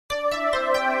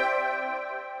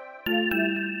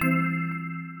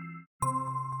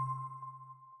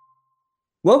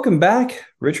Welcome back,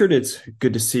 Richard. It's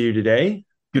good to see you today.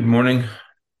 Good morning.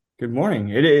 Good morning.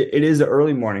 It is an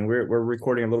early morning. We're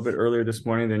recording a little bit earlier this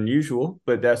morning than usual,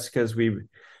 but that's because we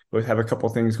both have a couple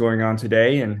things going on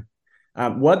today. And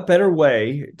what better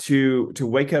way to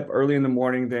wake up early in the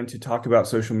morning than to talk about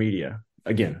social media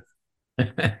again?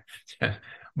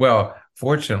 Well,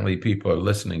 fortunately, people are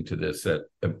listening to this at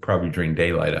probably during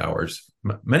daylight hours.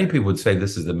 Many people would say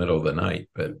this is the middle of the night,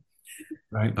 but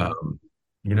Right. um,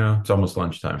 it's almost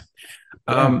lunchtime.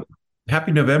 Yeah. Um,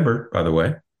 Happy November, by the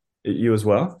way. You as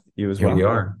well. You as Here we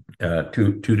well. are,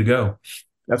 two to go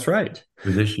That's right. for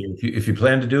this year. If you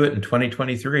plan to do it in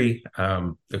 2023,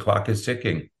 the clock is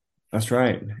ticking. That's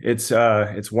right.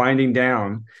 It's winding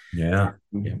down. Yeah,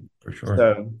 yeah, for sure.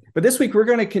 So, but this week we're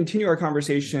going to continue our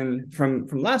conversation from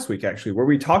last week, actually, where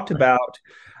we talked about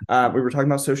we were talking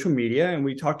about social media, and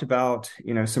we talked about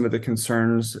some of the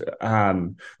concerns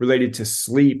related to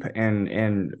sleep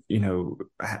and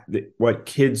what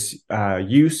kids'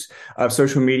 use of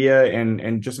social media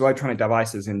and just electronic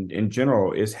devices in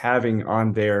general is having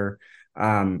on their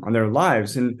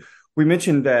lives. And we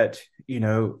mentioned that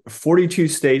 42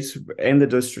 states and the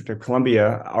District of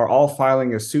Columbia are all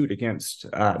filing a suit against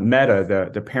Meta,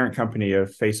 the parent company of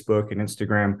Facebook and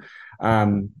Instagram,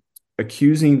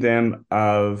 accusing them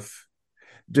of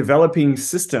developing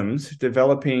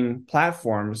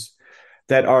platforms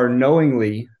that are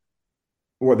knowingly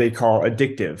what they call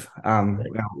addictive. Right.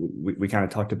 We kind of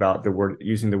talked about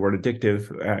using the word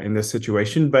addictive in this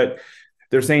situation, but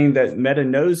they're saying that Meta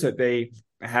knows that they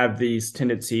have these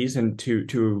tendencies and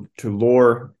to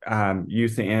lure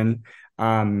youth in,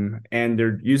 and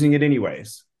they're using it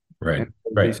anyways. And Right,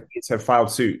 these right, states have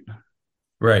filed suit.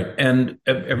 right. And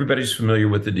everybody's familiar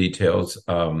with the details.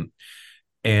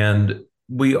 And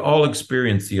we all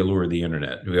experience the allure of the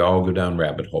internet. We all go down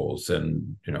rabbit holes,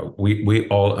 and we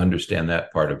all understand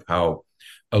that part of how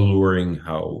alluring,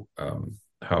 how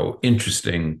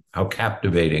interesting, how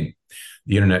captivating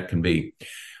the internet can be.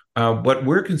 What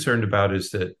we're concerned about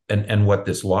is that, and what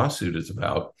this lawsuit is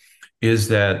about, is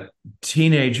that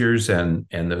teenagers and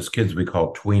those kids we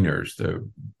call tweeners, the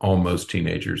almost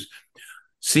teenagers,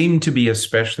 seem to be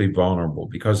especially vulnerable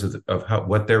because of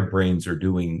what their brains are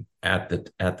doing at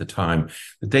the time.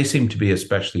 That they seem to be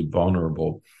especially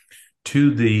vulnerable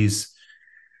to these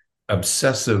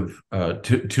obsessive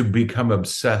to become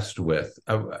obsessed with.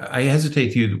 I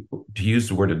hesitate to use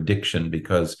the word addiction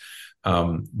because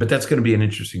but that's going to be an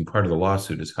interesting part of the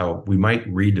lawsuit, is how we might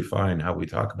redefine how we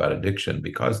talk about addiction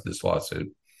because of this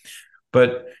lawsuit.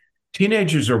 But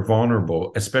teenagers are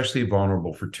vulnerable, especially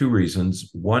vulnerable for two reasons.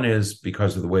 One is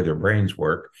because of the way their brains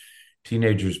work.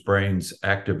 Teenagers' brains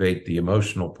activate the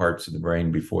emotional parts of the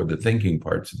brain before the thinking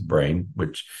parts of the brain,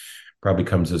 which probably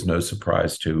comes as no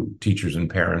surprise to teachers and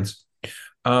parents.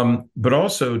 But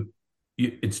also,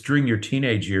 it's during your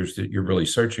teenage years that you're really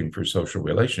searching for social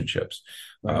relationships.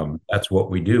 Right. That's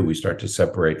what we do. We start to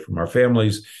separate from our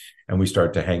families and we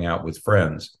start to hang out with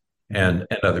friends, Mhm.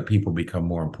 and other people become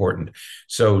more important.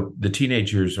 So the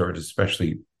teenage years are an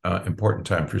especially important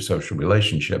time for social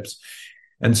relationships.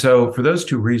 And so, for those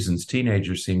two reasons,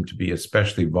 teenagers seem to be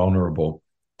especially vulnerable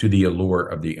to the allure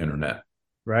of the internet.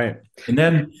 Right.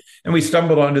 And we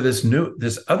stumbled onto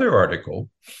this other article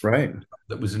Right.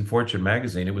 that was in Fortune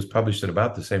magazine. It was published at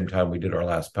about the same time we did our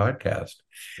last podcast.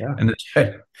 Yeah. And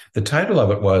the title of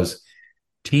it was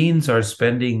Teens Are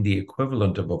Spending the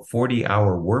Equivalent of a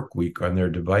 40-hour work week on their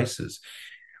devices.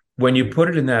 When you put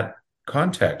it in that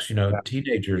context, Yeah.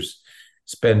 teenagers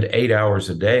spend 8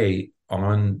 hours a day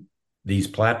on these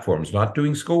platforms, not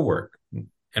doing schoolwork,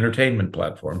 entertainment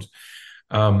platforms.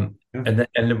 Yeah.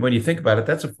 And when you think about it,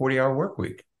 that's a 40-hour work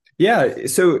week. Yeah.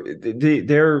 So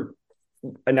their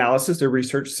analysis, their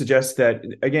research suggests that,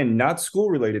 again, not school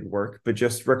related work, but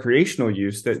just recreational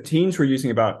use, that teens were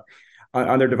using about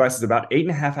on their devices about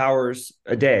 8.5 hours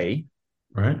a day.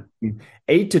 Right.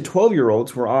 8 to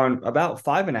 12-year-olds were on about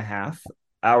 5.5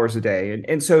 hours a day.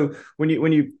 And so when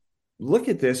you look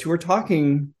at this, we're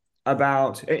talking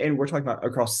about, and we're talking about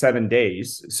across 7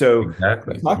 days. So we're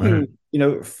Exactly. Right.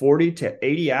 talking, 40 to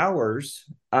 80 hours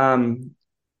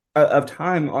of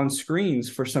time on screens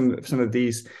for some of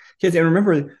these kids. And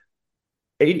remember,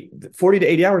 40 to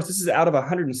 80 hours, this is out of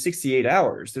 168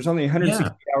 hours. There's only Yeah.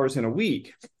 160 hours in a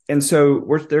week. And so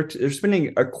they're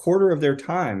spending a quarter of their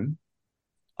time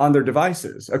on their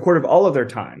devices, a quarter of all of their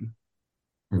time.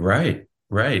 Right.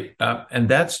 Right. And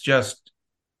that's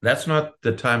not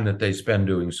the time that they spend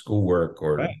doing schoolwork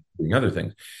or Right. doing other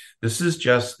things. This is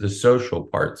just the social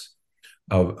parts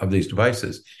of these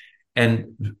devices.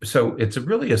 And so it's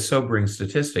really a sobering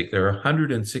statistic. There are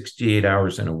 168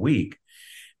 hours in a week.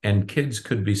 and kids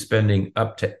could be spending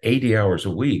up to 80 hours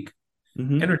a week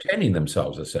Hmm. entertaining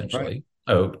themselves, Right. essentially,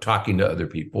 talking to other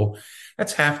people.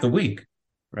 That's half the week.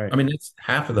 I Right. mean, it's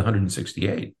half of the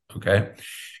 168. Okay.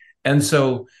 And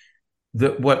so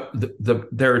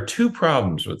there are two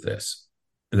problems with this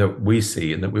that we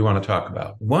see and that we want to talk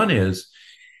about. One is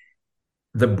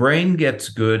the brain gets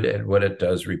good at what it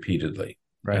does repeatedly.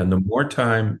 Right. And the more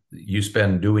time you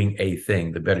spend doing a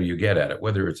thing, the better you get at it,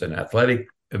 whether it's an athletic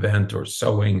event or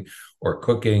sewing or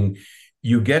cooking,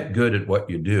 you get good at what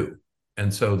you do.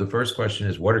 And so the first question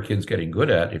is, what are kids getting good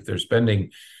at? If they're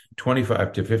spending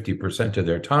 25 to 50% of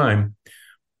their time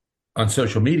on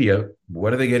social media,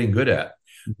 what are they getting good at?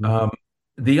 Hmm. Um,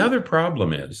 the other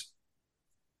problem is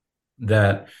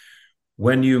that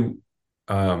when you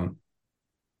um,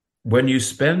 when you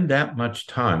spend that much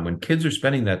time, when kids are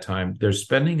spending that time, they're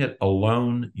spending it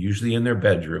alone, usually in their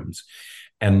bedrooms,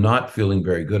 and not feeling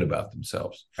very good about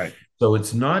themselves. Right. So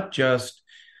it's not just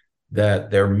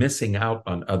that they're missing out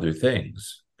on other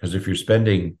things, because if you're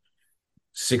spending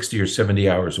 60 or 70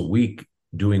 hours a week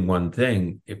doing one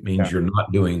thing, it means Yeah. you're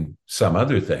not doing some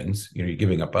other things. You're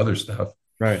giving up other stuff.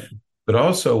 Right. But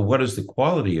also, what is the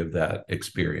quality of that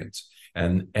experience?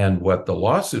 And what the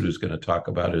lawsuit is going to talk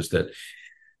about is that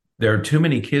there are too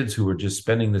many kids who are just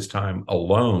spending this time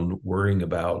alone worrying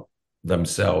about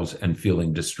themselves and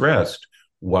feeling distressed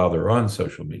while they're on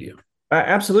social media.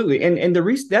 Absolutely, and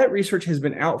that research has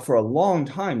been out for a long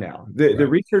time now. The Right.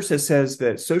 research that says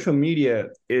that social media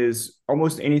is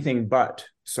almost anything but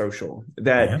social. Yeah.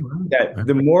 That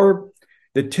Right.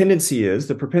 the tendency is,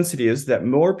 the propensity is that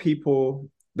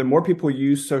the more people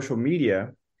use social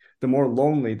media, the more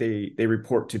lonely they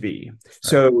report to be. Right.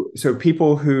 So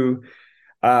people who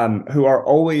are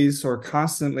always or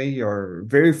constantly or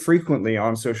very frequently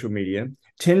on social media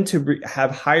tend to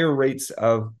have higher rates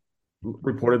of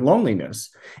reported loneliness.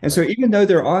 And so Right. even though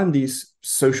they're on these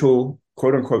social,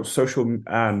 quote unquote, social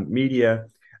media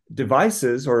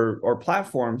devices or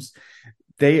platforms,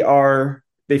 they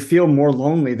feel more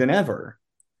lonely than ever.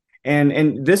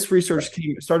 And this research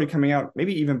started coming out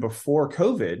maybe even before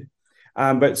COVID,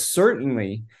 but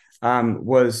certainly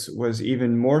was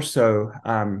even more so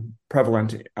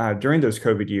prevalent during those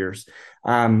COVID years,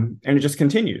 and it just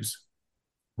continues.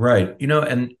 Right.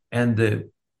 And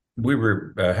the we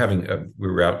were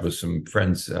out with some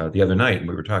friends the other night, and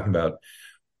we were talking about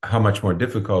how much more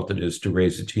difficult it is to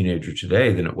raise a teenager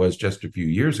today than it was just a few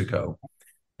years ago.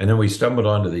 And then we stumbled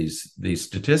onto these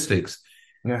statistics.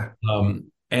 Yeah.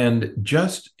 And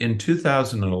just in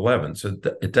 2011, so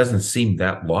it doesn't seem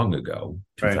that long ago,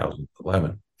 Right.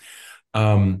 2011,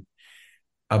 um,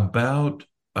 about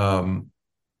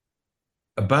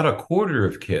about a quarter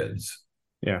of kids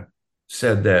Yeah.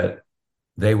 said that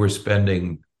they were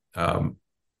spending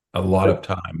a lot of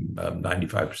time,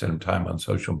 95% of time on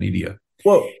social media.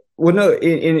 Well, no,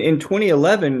 in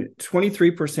 2011,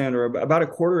 23% or about a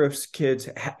quarter of kids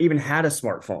even had a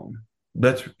smartphone.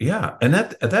 That's yeah, and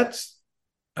that's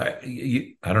I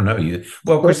don't know you.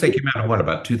 Well, of course they came out in what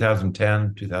about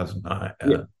 2010, 2009,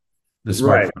 Yeah, the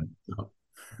right. smartphone.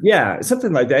 Yeah,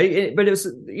 something like that. But it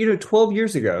was, 12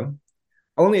 years ago,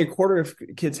 only a quarter of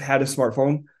kids had a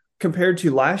smartphone compared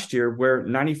to last year where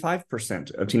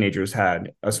 95% of teenagers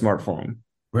had a smartphone.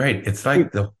 Right. It's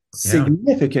like the yeah.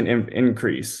 Significant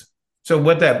increase. So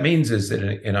what that means is that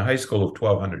in a high school of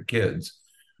 1,200 kids,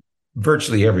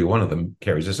 virtually every one of them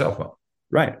carries a cell phone.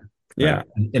 Right. Yeah.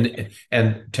 Right.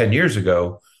 And 10 years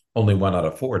ago, only one out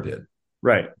of four did.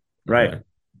 Right. Right. Right.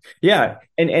 Yeah.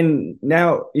 And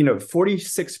now,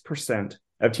 46%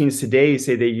 of teens today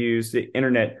say they use the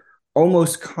internet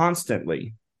almost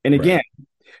constantly. And Right. again,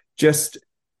 just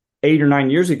 8 or 9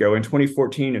 years ago in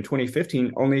 2014 and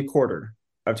 2015, only a quarter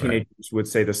of Right. teenagers would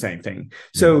say the same thing. Yeah.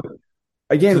 So So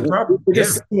again, the problem, we're yeah,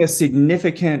 just seeing a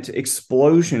significant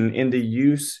explosion in the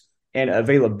use and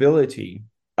availability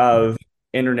right. of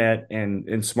internet and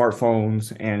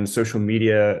smartphones and social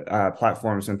media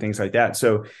platforms and things like that.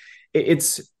 So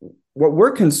it's what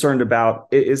we're concerned about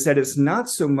is that it's not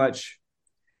so much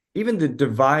even the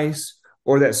device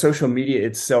or that social media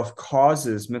itself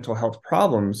causes mental health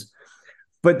problems,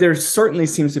 but there certainly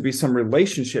seems to be some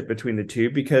relationship between the two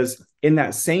because in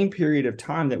that same period of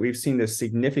time that we've seen this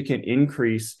significant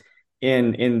increase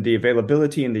in the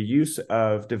availability and the use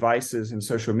of devices and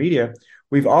social media,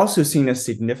 we've also seen a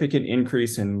significant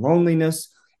increase in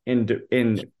loneliness, in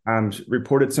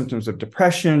reported symptoms of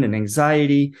depression and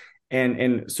anxiety,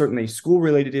 and certainly school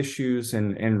related issues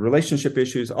and relationship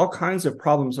issues. All kinds of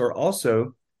problems are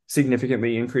also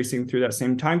significantly increasing through that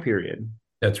same time period.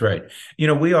 That's right.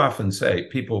 We often say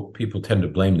people tend to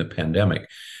blame the pandemic,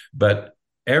 but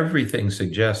everything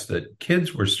suggests that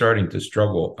kids were starting to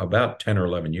struggle about 10 or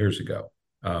 11 years ago.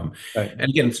 Right. And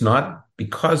again, it's not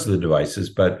because of the devices,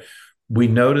 but we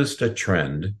noticed a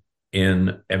trend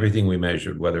in everything we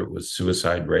measured, whether it was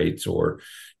suicide rates or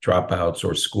dropouts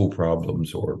or school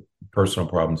problems or personal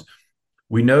problems.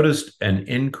 We noticed an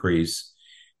increase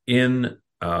in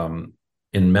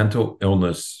mental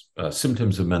illness,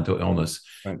 symptoms of mental illness,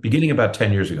 Right. beginning about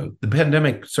 10 years ago. The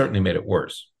pandemic certainly made it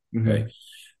worse. Mm-hmm. Okay.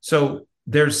 So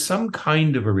there's some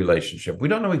kind of a relationship. We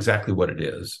don't know exactly what it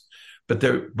is,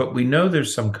 but we know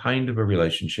there's some kind of a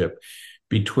relationship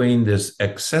between this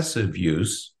excessive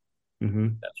use. Mm-hmm.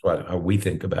 That's how we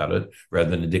think about it, rather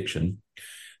than addiction.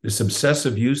 This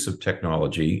obsessive use of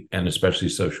technology and especially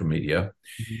social media,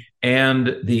 Mm-hmm.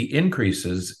 and the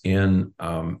increases in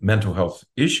mental health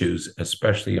issues,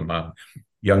 especially among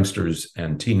youngsters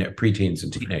and preteens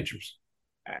and teenagers.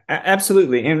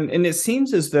 Absolutely. And it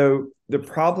seems as though the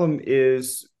problem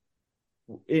is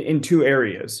in two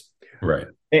areas. Right.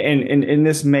 And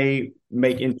this may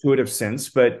make intuitive sense,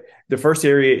 but the first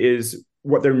area is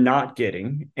what they're not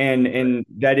getting, and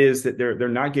that is that they're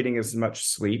not getting as much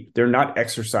sleep, they're not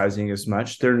exercising as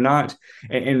much, they're not,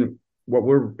 and what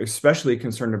we're especially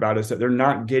concerned about is that they're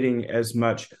not getting as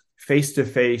much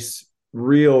face-to-face, in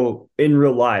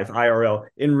real life, IRL,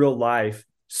 in real life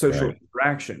social Right.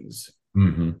 interactions.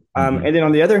 Mm-hmm. Mm-hmm. And then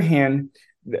on the other hand,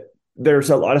 there's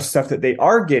a lot of stuff that they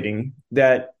are getting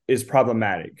that is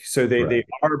problematic. So they, Right. they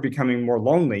are becoming more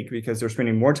lonely because they're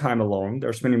spending more time alone.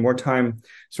 They're spending more time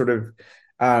sort of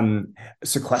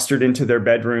sequestered into their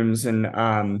bedrooms, and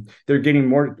they're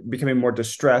becoming more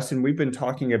distressed. And we've been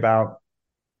talking about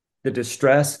the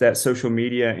distress that social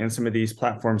media and some of these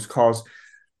platforms cause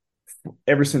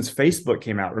ever since Facebook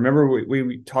came out. Remember,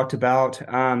 we talked about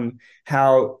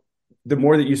how the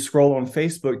more that you scroll on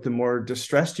Facebook, the more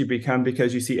distressed you become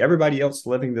because you see everybody else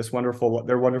living their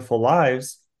wonderful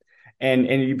lives, and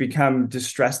you become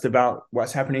distressed about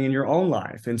what's happening in your own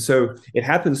life. And so it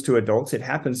happens to adults, it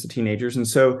happens to teenagers, and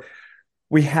so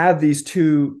we have these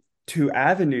two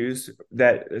avenues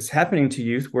that is happening to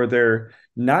youth where they're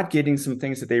not getting some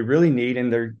things that they really need,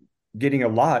 and they're getting a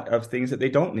lot of things that they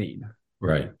don't need.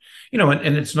 Right.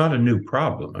 And it's not a new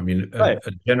problem. I mean, Right.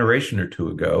 a generation or two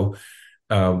ago,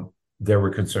 there were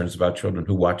concerns about children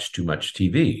who watch too much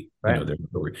TV. Right.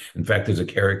 In fact, there's a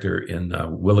character in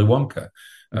Willy Wonka,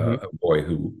 Mm-hmm. a boy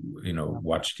who,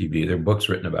 watched TV. There are books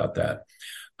written about that.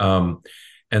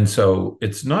 And so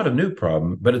it's not a new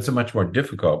problem, but it's a much more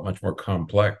difficult, much more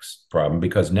complex problem,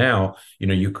 because now,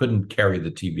 you couldn't carry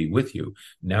the TV with you.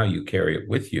 Now you carry it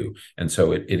with you. And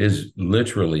so it is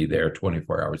literally there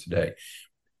 24 hours a day.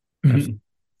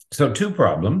 So two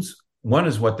problems. One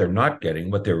is what they're not getting,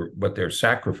 what they're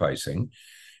sacrificing,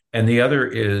 and the other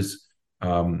is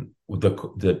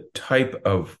the type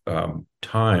of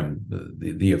time,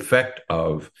 the effect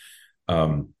of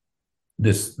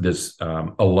this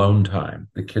alone time.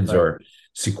 The kids Right. are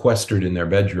sequestered in their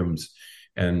bedrooms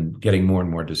and getting more and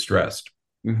more distressed.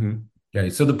 Mm-hmm. Okay,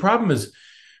 so the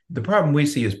problem we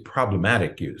see is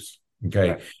problematic use.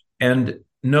 Okay, Right. and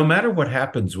no matter what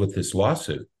happens with this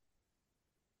lawsuit,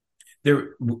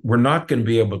 we're not going to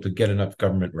be able to get enough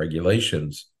government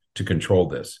regulations to control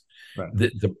this.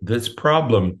 Right. This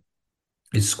problem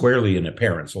is squarely in a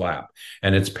parent's lap,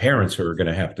 and it's parents who are going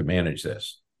to have to manage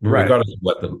this, Right.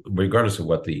 regardless of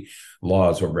what the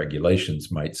laws or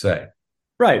regulations might say.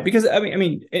 Right, because I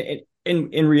mean,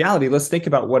 in reality, let's think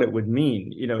about what it would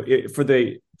mean. For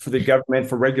the government,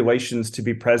 for regulations to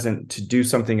be present to do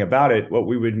something about it.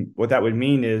 What that would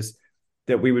mean is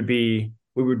that we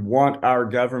would want our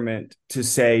government to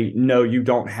say, no, you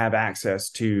don't have access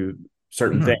to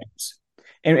certain Mhm. things,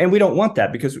 and we don't want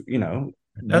that because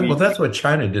That's what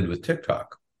China did with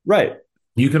TikTok. right.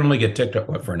 You can only get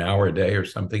TikTok for an hour a day or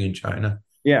something in China.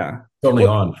 Yeah. It's only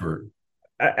on for.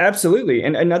 Absolutely,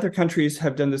 and other countries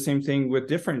have done the same thing with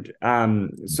different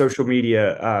social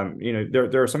media.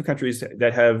 There are some countries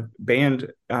that have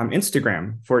banned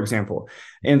Instagram, for example,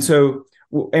 and so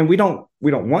we don't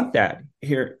want that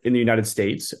here in the United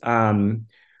States.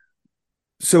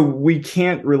 So we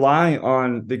can't rely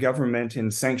on the government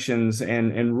and sanctions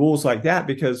and rules like that,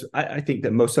 because I think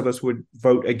that most of us would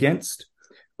vote against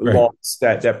Right. laws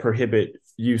that prohibit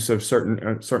use of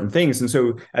certain things. And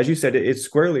so, as you said, it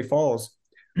squarely falls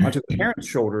onto the parents'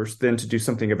 shoulders then to do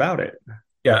something about it.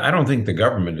 Yeah, I don't think the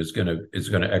government is going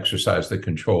to exercise the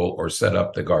control or set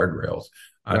up the guardrails.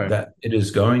 Right. That it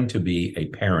is going to be a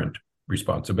parent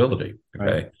responsibility. Okay,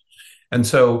 Right. and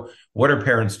so what are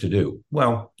parents to do?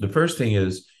 Well, the first thing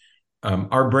is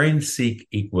our brains seek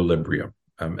equilibrium,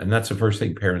 and that's the first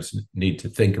thing parents need to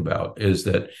think about, is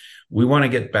that we want to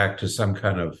get back to some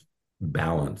kind of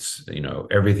balance,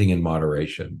 everything in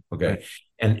moderation. Okay. Right.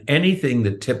 And anything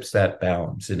that tips that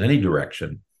balance in any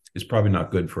direction is probably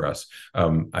not good for us.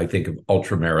 I think of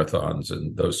ultra marathons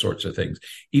and those sorts of things.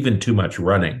 Even too much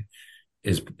running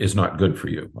is not good for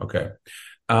you. Okay.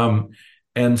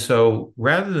 And so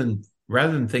rather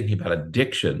than thinking about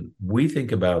addiction, we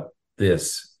think about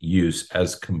this use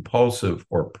as compulsive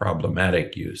or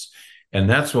problematic use. And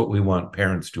that's what we want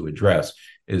parents to address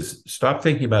is stop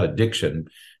thinking about addiction,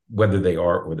 whether they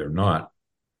are or they're not,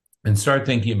 and start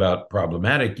thinking about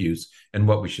problematic use and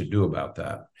what we should do about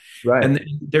that. Right. And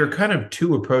there are kind of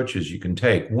two approaches you can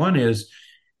take. One is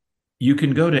you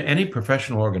can go to any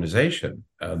professional organization,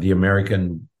 the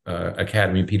American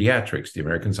Academy of Pediatrics, the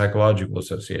American Psychological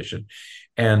Association.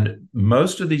 And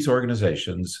most of these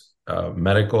organizations,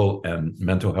 medical and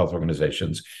mental health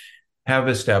organizations, have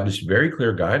established very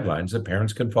clear guidelines that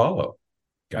parents can follow.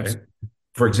 Okay.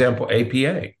 For example,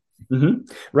 APA.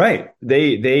 Mm-hmm. Right.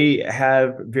 They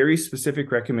have very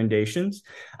specific recommendations.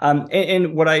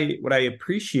 And what I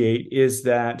appreciate is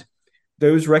that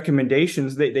those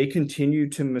recommendations, they continue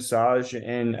to massage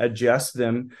and adjust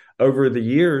them over the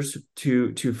years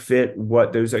to fit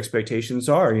what those expectations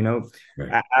are.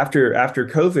 Right. After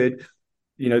COVID,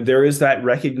 there is that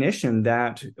recognition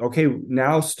that, okay,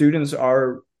 now students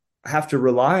have to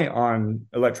rely on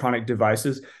electronic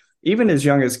devices, even as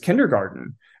young as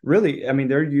kindergarten. Really, I mean,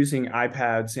 they're using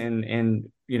iPads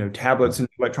and tablets and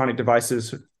electronic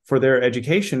devices for their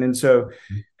education. And so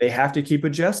they have to keep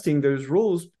adjusting those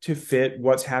rules to fit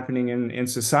what's happening in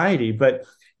society. But,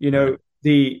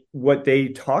 what they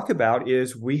talk about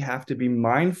is we have to be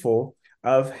mindful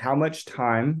of how much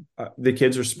time the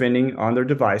kids are spending on their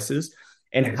devices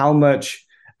and how much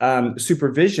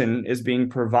supervision is being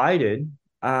provided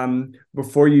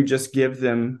before you just give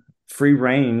them free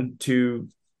rein to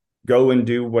go and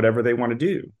do whatever they want to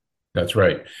do. That's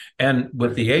right. And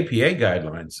with the APA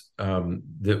guidelines,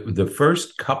 the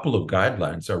first couple of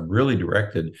guidelines are really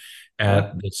directed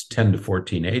at this 10 to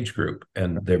 14 age group.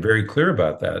 And they're very clear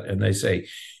about that. And they say,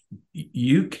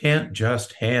 you can't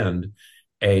just hand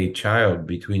a child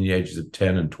between the ages of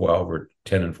 10 and 12 or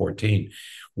 10 and 14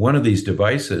 one of these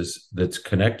devices that's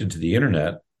connected to the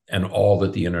internet and all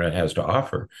that the internet has to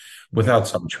offer without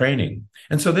some training.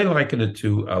 And so they liken it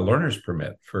to a learner's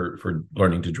permit for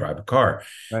learning to drive a car.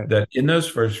 Right. That in those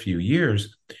first few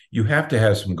years, you have to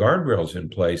have some guardrails in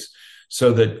place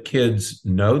so that kids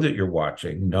know that you're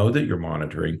watching, know that you're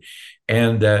monitoring,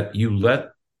 and that you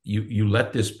let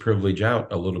this privilege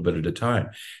out a little bit at a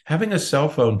time. Having a cell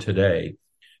phone today,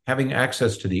 having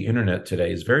access to the internet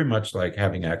today is very much like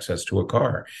having access to a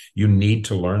car. You need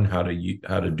to learn how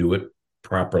to do it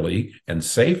properly and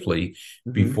safely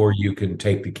before you can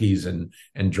take the keys and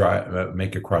drive,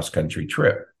 make a cross-country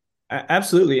trip.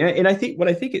 Absolutely. And I think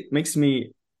it makes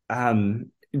me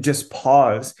just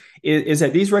pause is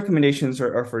that these recommendations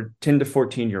are for 10 to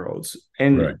 14-year-olds.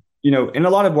 And, right. And a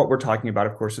lot of what we're talking about,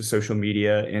 of course, is social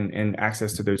media and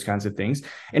access to those kinds of things.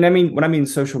 And I mean, when I mean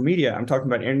social media, I'm talking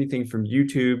about anything from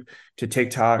YouTube to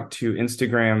TikTok to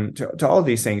Instagram to all of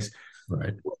these things.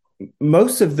 Right.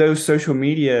 Most of those social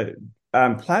media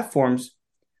platforms,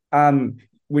 when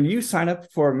you sign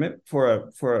up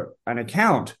for an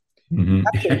account, you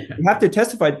have to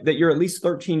testify that you're at least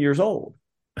 13 years old.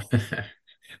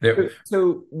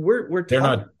 So we're talking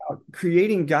about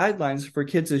creating guidelines for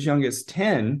kids as young as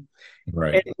 10.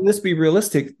 Right. And let's be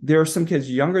realistic. There are some kids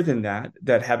younger than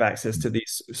that have access to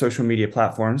these social media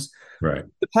platforms. Right.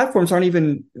 The platforms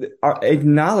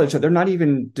acknowledge that they're not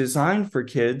even designed for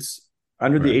kids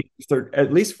under the age of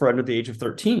at least for under the age of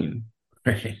 13.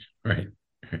 Right.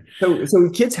 So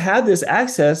kids have this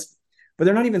access, but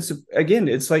they're not even, again,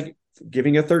 it's like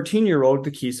giving a 13-year-old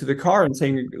the keys to the car and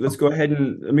saying, let's go ahead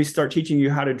and let me start teaching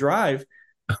you how to drive.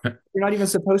 You're not even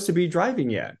supposed to be driving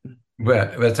yet.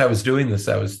 Well, as I was doing this,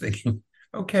 I was thinking,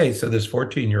 okay, so this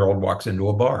 14-year-old walks into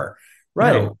a bar.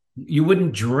 Right. You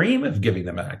wouldn't dream of giving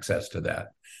them access to that,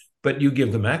 but you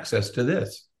give them access to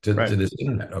this, to this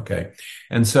internet. Okay.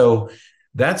 And so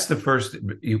that's the first,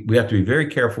 we have to be very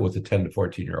careful with the 10 to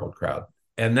 14-year-old crowd.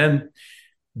 And then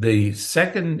the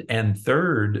second and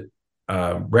third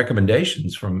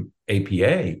recommendations from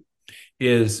APA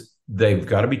is they've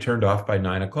got to be turned off by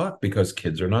 9 o'clock because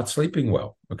kids are not sleeping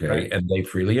well. Okay. Right. And they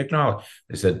freely acknowledge,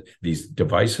 they said these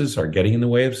devices are getting in the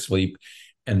way of sleep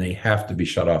and they have to be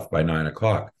shut off by 9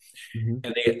 o'clock.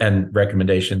 And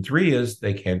recommendation 3 is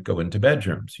they can't go into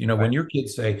bedrooms. When your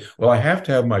kids say, well, I have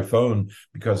to have my phone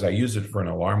because I use it for an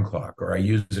alarm clock or I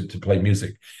use it to play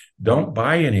music. Don't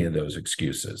buy any of those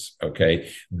excuses.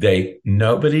 Okay.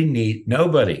 Nobody in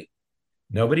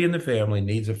the family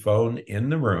needs a phone in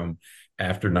the room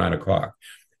after 9 o'clock.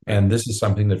 Right. And this is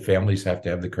something that families have to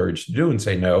have the courage to do and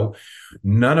say, no,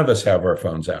 none of us have our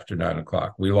phones after 9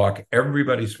 o'clock. We lock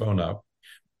everybody's phone up.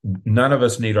 None of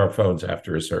us need our phones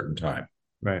after a certain time.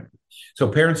 Right. So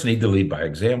parents need to lead by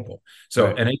example. So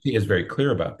Right. NAP is very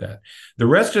clear about that. The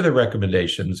rest of the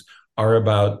recommendations are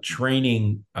about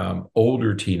training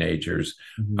older teenagers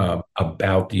Mhm.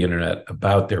 about the internet,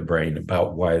 about their brain,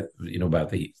 about why, about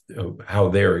the how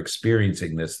they're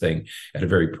experiencing this thing at a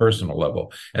very personal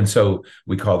level. And so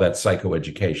we call that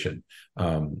psychoeducation.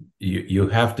 You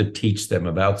have to teach them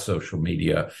about social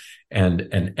media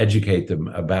and educate them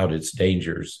about its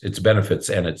dangers, its benefits,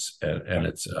 and its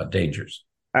dangers.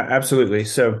 Absolutely.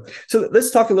 So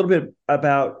let's talk a little bit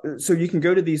about, so you can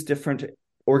go to these different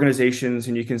organizations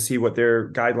and you can see what their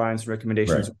guidelines and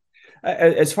recommendations Right.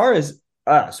 are. As far as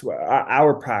us,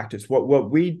 our practice, what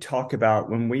we talk about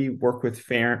when we work with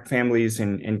families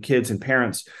and kids and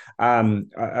parents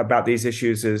about these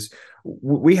issues is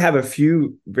we have a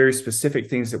few very specific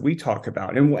things that we talk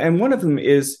about. And one of them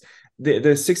is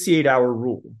the 68-hour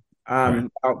rule. Right.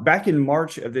 Back in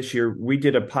March of this year, we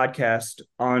did a podcast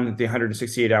on the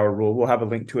 168-hour rule. We'll have a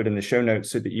link to it in the show notes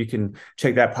so that you can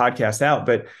check that podcast out.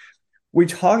 But we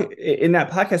talk in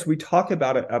that podcast, we talk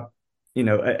about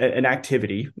an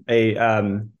activity,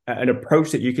 an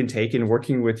approach that you can take in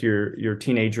working with your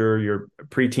teenager, your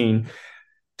preteen,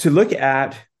 to look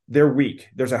at their week.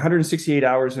 There's 168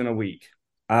 hours in a week.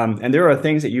 And there are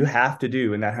things that you have to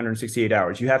do in that 168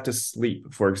 hours. You have to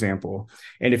sleep, for example.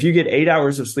 And if you get 8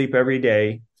 hours of sleep every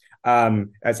day,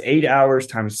 that's 8 hours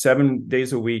times 7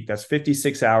 days a week. That's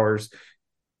 56 hours.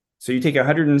 So you take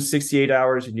 168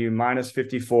 hours and you minus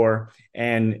 54,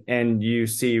 and you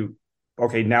see,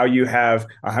 okay, now you have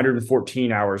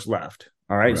 114 hours left.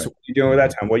 All right. Right. So what are you doing with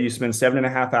that time? Well, you spend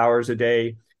 7.5 hours a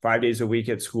day, 5 days a week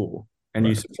at school, and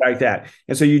you Right. subtract that.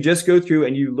 And so you just go through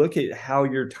and you look at how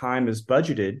your time is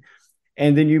budgeted,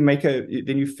 and then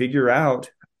you figure out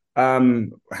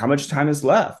how much time is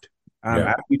left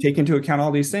Yeah. after you take into account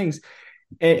all these things.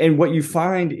 And what you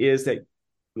find is that,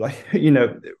 like,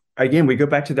 again, we go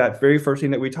back to that very first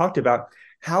thing that we talked about.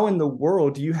 How in the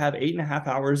world do you have 8.5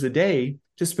 hours a day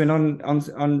to spend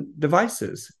on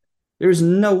devices? There's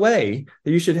no way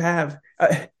that you should have.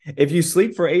 If you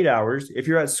sleep for 8 hours, if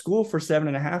you're at school for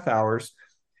 7.5 hours,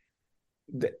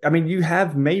 I mean, you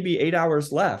have maybe 8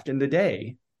 hours left in the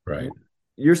day. Right.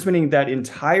 You're spending that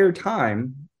entire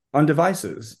time on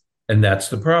devices. And that's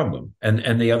the problem.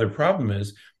 And the other problem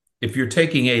is if you're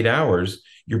taking 8 hours,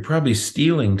 you're probably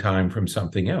stealing time from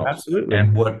something else. Absolutely.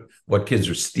 And what kids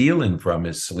are stealing from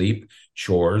is sleep,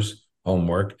 chores,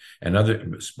 homework, and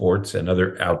other sports and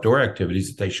other outdoor activities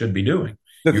that they should be doing.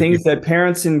 The You things that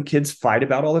parents and kids fight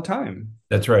about all the time.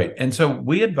 That's right. And so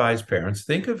we advise parents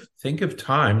think of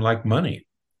time like money.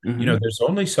 Mm-hmm. There's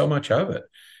only so much of it.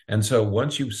 And so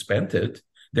once you've spent it,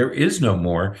 there is no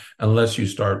more unless you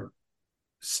start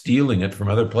stealing it from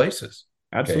other places.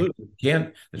 Okay.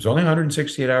 Absolutely. There's only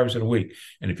 168 hours in a week.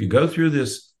 And if you go through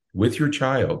this with your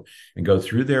child and go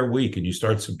through their week and you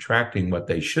start subtracting what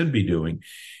they should be doing,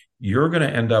 you're going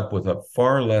to end up with a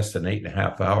far less than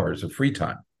 8.5 hours of free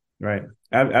time. Right.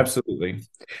 Absolutely.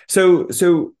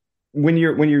 So when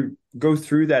you go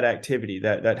through that activity,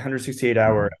 that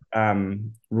 168-hour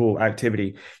rule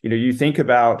activity, you think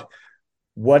about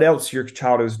what else your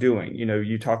child is doing.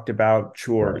 You talked about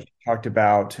chores, Right. you talked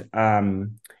about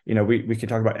we can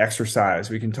talk about exercise,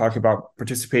 we can talk about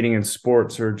participating in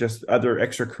sports or just other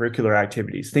extracurricular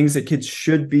activities, things that kids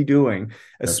should be doing,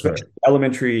 That's right. especially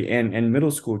elementary and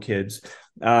middle school kids.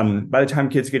 By the time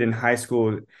kids get in high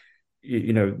school,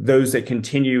 those that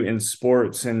continue in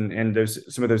sports and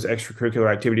some of those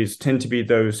extracurricular activities tend to be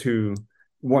those who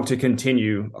want to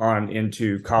continue on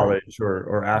into college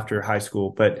or after high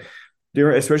school. But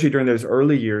especially during those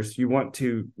early years, you want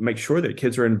to make sure that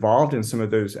kids are involved in some of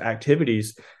those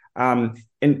activities. And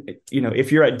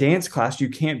if you're at dance class, you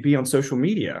can't be on social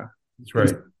media. That's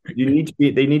right.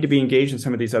 They need to be engaged in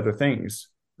some of these other things.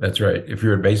 That's right. If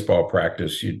you're at baseball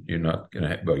practice, you're not going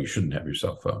to you shouldn't have your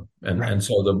cell phone. And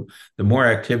so the more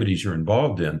activities you're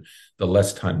involved in, the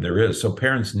less time there is. So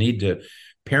parents need to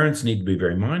be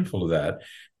very mindful of that.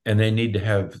 And they need to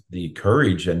have the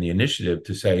courage and the initiative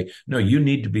to say, no, you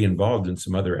need to be involved in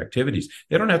some other activities.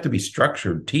 They don't have to be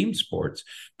structured team sports,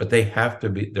 but there have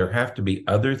to be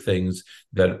other things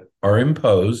that are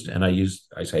imposed. And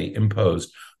I say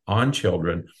imposed on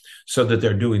children so that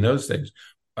they're doing those things.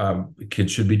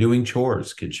 Kids should be doing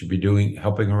chores. Kids should be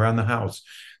helping around the house.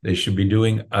 They should be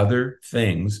doing other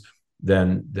things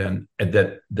than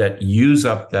that use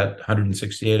up that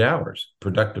 168 hours,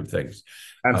 productive things.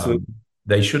 Absolutely.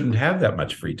 They shouldn't have that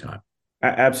much free time.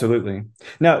 Absolutely.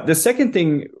 Now, the second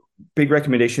thing big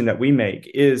recommendation that we make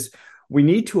is we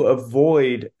need to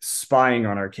avoid spying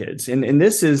on our kids. And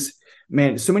this is,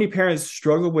 man, so many parents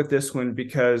struggle with this one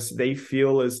because they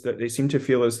seem to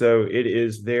feel as though it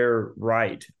is their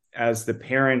right as the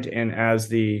parent and as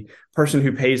the person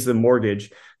who pays the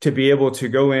mortgage to be able to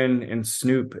go in and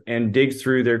snoop and dig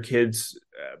through their kids'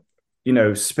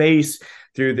 space,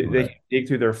 they dig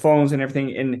through their phones and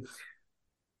everything. And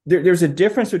there's a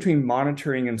difference between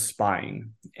monitoring and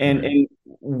spying. And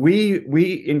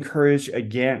we encourage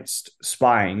against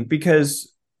spying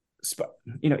because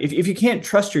if you can't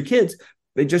trust your kids,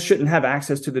 they just shouldn't have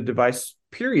access to the device,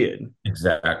 period.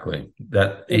 Exactly.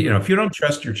 That, if you don't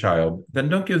trust your child, then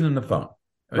don't give them the phone.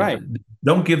 Right.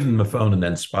 Don't give them the phone and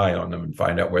then spy on them and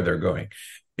find out where they're going.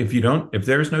 If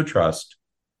there's no trust,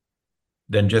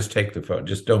 then just take the phone.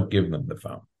 Just don't give them the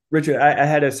phone. Richard, I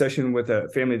had a session with a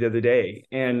family the other day,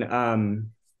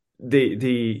 and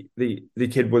the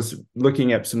kid was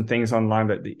looking at some things online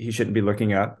that he shouldn't be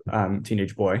looking up.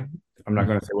 Teenage boy. I'm not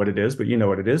going to say what it is, but you know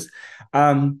what it is.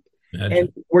 And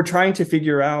we're trying to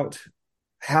figure out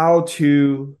how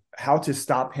to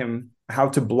stop him, how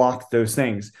to block those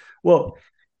things. Well,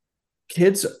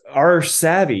 kids are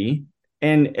savvy,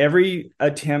 and every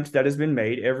attempt that has been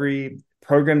made, every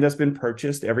program that's been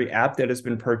purchased, every app that has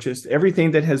been purchased,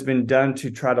 everything that has been done to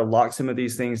try to lock some of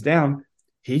these things down,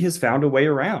 he has found a way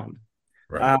around.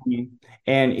 Right.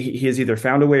 And he has either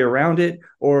found a way around it,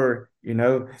 or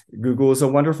Google is a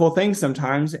wonderful thing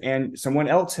sometimes, and someone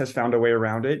else has found a way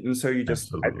around it. And so you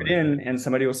just type it in, and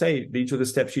somebody will say, these are the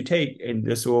steps you take, and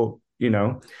this will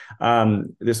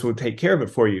take care of it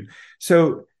for you.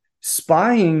 So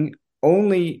spying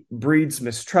only breeds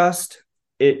mistrust.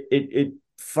 It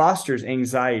fosters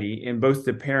anxiety in both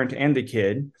the parent and the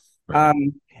kid. Right.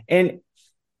 And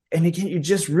again, you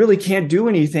just really can't do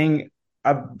anything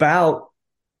about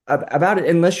it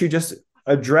unless you just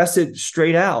address it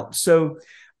straight out. So,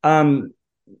 you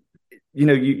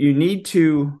need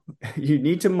to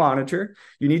monitor,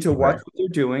 you need to watch what they're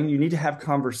doing, you need to have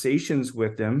conversations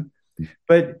with them.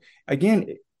 But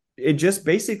again, it just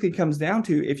basically comes down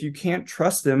to, if you can't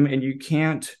trust them and you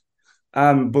can't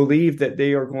believe that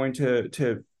they are going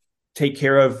to take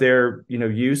care of their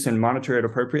use and monitor it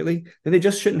appropriately, then they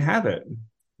just shouldn't have it.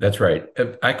 That's right.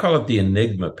 I call it the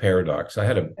enigma paradox. I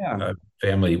had a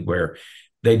family where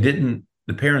the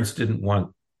parents didn't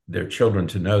want their children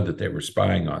to know that they were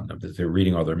spying on them, that they're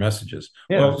reading all their messages.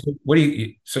 Yeah. Well,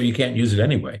 so you can't use it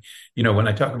anyway. When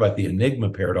I talk about the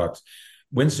enigma paradox,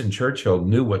 Winston Churchill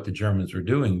knew what the Germans were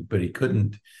doing, but he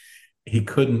couldn't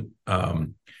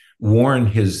warn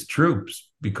his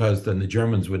troops, because then the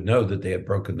Germans would know that they had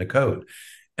broken the code.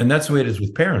 And that's the way it is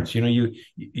with parents.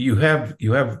 You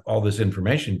have all this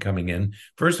information coming in.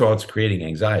 First of all, it's creating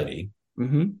anxiety.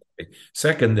 Mm-hmm.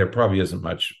 Second, there probably isn't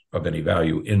much of any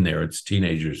value in there. It's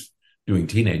teenagers doing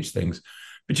teenage things,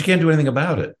 but you can't do anything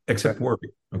about it except worry.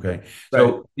 Okay. Right.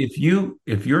 So if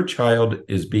your child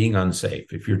is being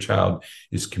unsafe, if your child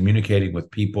is communicating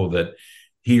with people that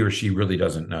he or she really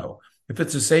doesn't know, if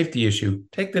it's a safety issue,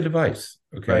 take the device.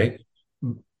 Okay.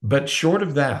 Right. But short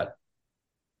of that,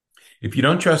 if you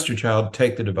don't trust your child,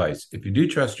 take the device. If you do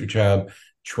trust your child,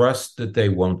 trust that they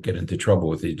won't get into trouble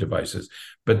with these devices,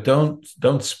 but don't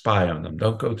spy on them.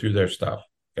 Don't go through their stuff.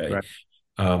 Okay.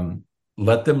 Right.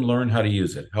 Let them learn how to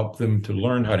use it. Help them to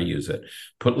learn how to use it.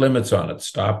 Put limits on it.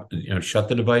 Stop, shut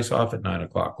the device off at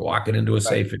 9:00. Lock it into a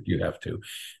safe if you have to.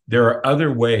 There are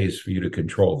other ways for you to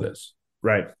control this.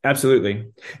 Right. Absolutely.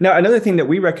 Now, another thing that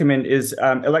we recommend is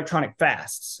electronic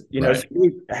fasts. So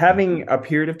having a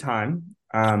period of time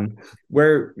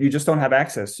where you just don't have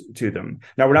access to them.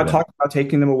 Now, we're not talking about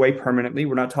taking them away permanently.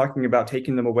 We're not talking about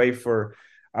taking them away for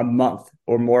a month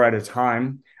or more at a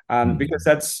time, because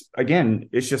that's, again,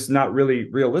 it's just not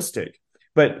really realistic.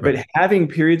 But having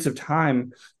periods of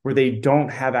time where they don't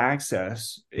have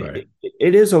access,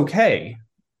 it is okay.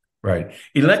 Right.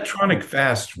 Electronic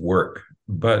fasts work,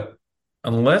 but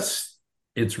unless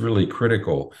it's really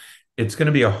critical, it's going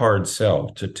to be a hard sell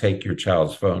to take your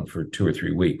child's phone for 2 or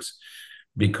 3 weeks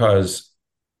because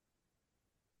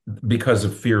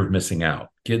of fear of missing out.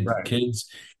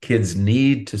 Kids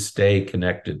need to stay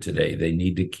connected today. They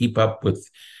need to keep up with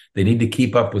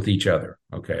each other.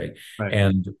 Okay. Right.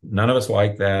 And none of us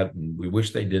like that. And we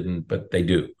wish they didn't, but they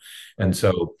do. Right. And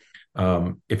so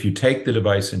if you take the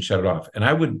device and shut it off, and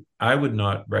I would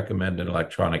not recommend an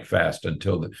electronic fast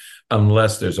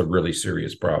unless there's a really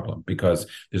serious problem, because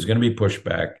there's going to be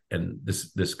pushback, and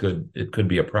it could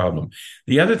be a problem.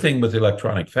 The other thing with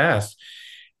electronic fast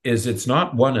is it's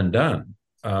not one and done.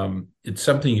 It's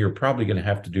something you're probably going to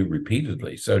have to do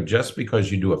repeatedly. So just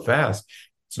because you do a fast,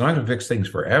 It's not going to fix things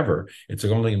forever. It's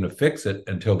only going to fix it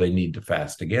until they need to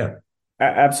fast again.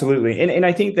 Absolutely, and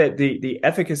I think that the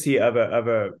efficacy of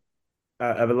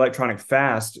electronic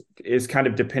fast is kind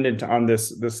of dependent on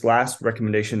this last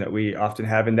recommendation that we often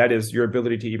have, and that is your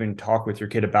ability to even talk with your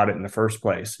kid about it in the first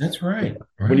place. That's right.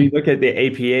 When you look at the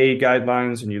APA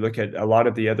guidelines and you look at a lot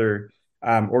of the other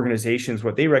organizations,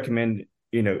 what they recommend,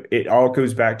 it all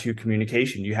goes back to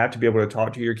communication. You have to be able to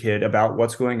talk to your kid about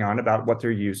what's going on, about what they're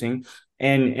using.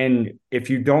 And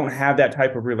if you don't have that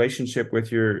type of relationship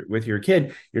with your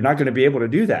kid, you're not going to be able to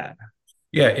do that.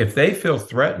 Yeah, if they feel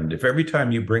threatened, if every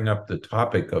time you bring up the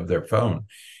topic of their phone,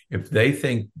 if they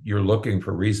think you're looking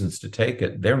for reasons to take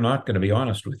it, they're not going to be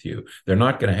honest with you. They're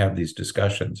not going to have these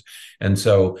discussions. And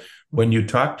so when you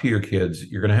talk to your kids,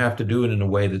 you're going to have to do it in a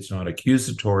way that's not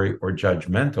accusatory or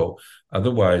judgmental.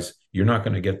 Otherwise, you're not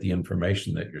going to get the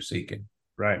information that you're seeking.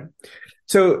 Right.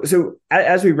 So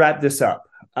as we wrap this up,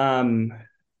 the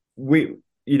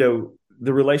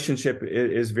relationship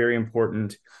is very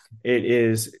important. It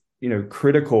is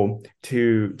critical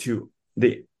to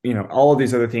the all of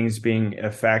these other things being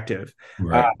effective.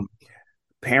 Right.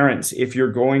 Parents, if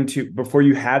you're going to, before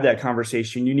you have that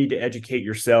conversation, you need to educate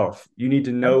yourself. You need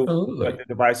to know Absolutely. what the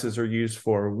devices are used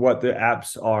for, what the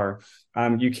apps are.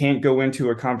 You can't go into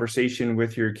a conversation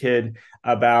with your kid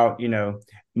about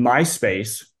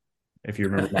MySpace, if you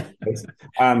remember MySpace,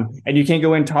 and you can't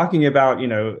go in talking about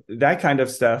that kind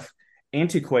of stuff,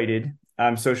 antiquated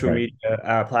social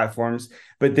media platforms,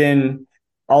 but then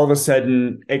all of a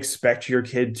sudden expect your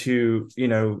kid to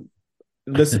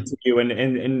listen to you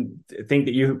and think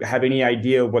that you have any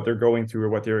idea what they're going through or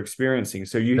what they're experiencing.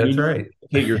 So you need to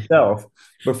educate yourself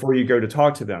before you go to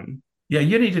talk to them. Yeah,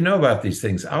 you need to know about these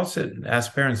things. I'll sit and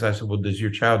ask parents, I said, well, does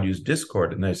your child use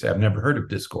Discord? And they say, I've never heard of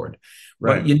Discord.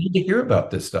 Right. Well, you need to hear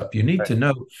about this stuff. You need to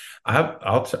know.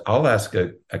 I'll ask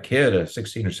a kid, a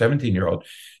 16 or 17-year-old,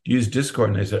 use Discord.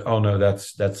 And they said, oh, no,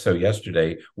 that's so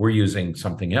yesterday. We're using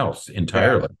something else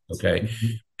entirely. Yeah. Okay. Mm-hmm.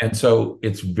 And so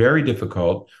it's very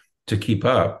difficult to keep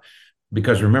up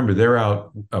because remember, they're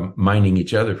out mining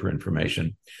each other for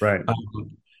information. Right.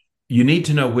 You need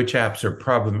to know which apps are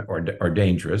problem or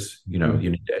dangerous. You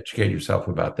need to educate yourself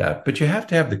about that. But you have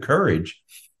to have the courage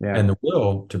and the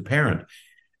will to parent.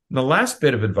 And the last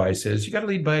bit of advice is you got to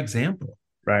lead by example.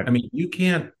 Right. I mean, you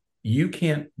can't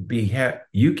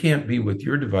be with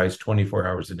your device 24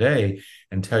 hours a day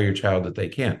and tell your child that they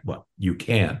can't. Well, you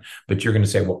can, but you're going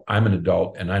to say, well, I'm an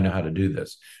adult and I know how to do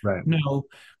this. Right. No,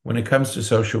 when it comes to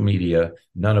social media,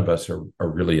 none of us are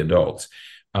really adults.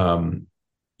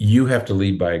 You have to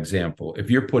lead by example. If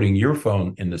you're putting your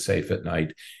phone in the safe at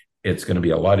night, it's going to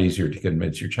be a lot easier to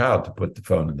convince your child to put the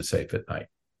phone in the safe at night.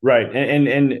 Right.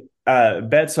 And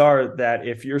bets are that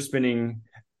if you're spending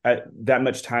that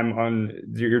much time on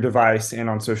your device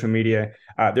and on social media,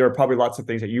 there are probably lots of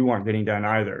things that you aren't getting done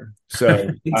either.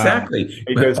 So exactly.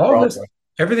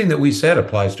 Everything that we said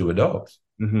applies to adults.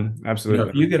 Mm-hmm, absolutely.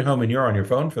 If you get home and you're on your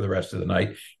phone for the rest of the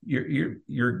night,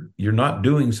 you're not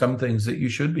doing some things that you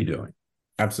should be doing.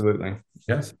 Absolutely.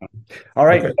 Yes. All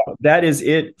right. Okay. That is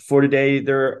it for today.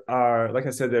 There are, like I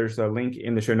said, there's a link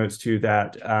in the show notes to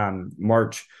that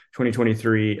March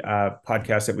 2023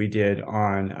 podcast that we did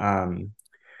on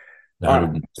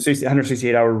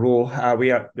 168-hour rule.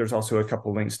 There's also a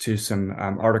couple links to some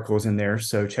articles in there.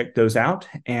 So check those out.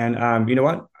 And you know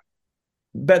what?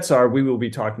 Bets are we will be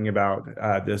talking about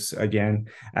this again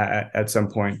at some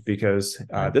point because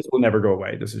this will never go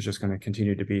away. This is just going to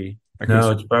continue to be.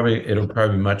 It'll probably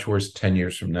be much worse 10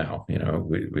 years from now.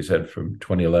 We said from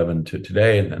 2011 to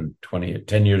today, and then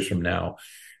 10 years from now,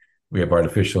 we have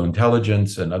artificial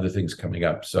intelligence and other things coming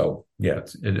up. So yeah,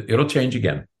 it'll change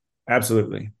again.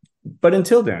 Absolutely. But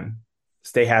until then,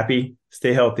 stay happy,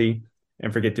 stay healthy,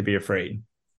 and forget to be afraid.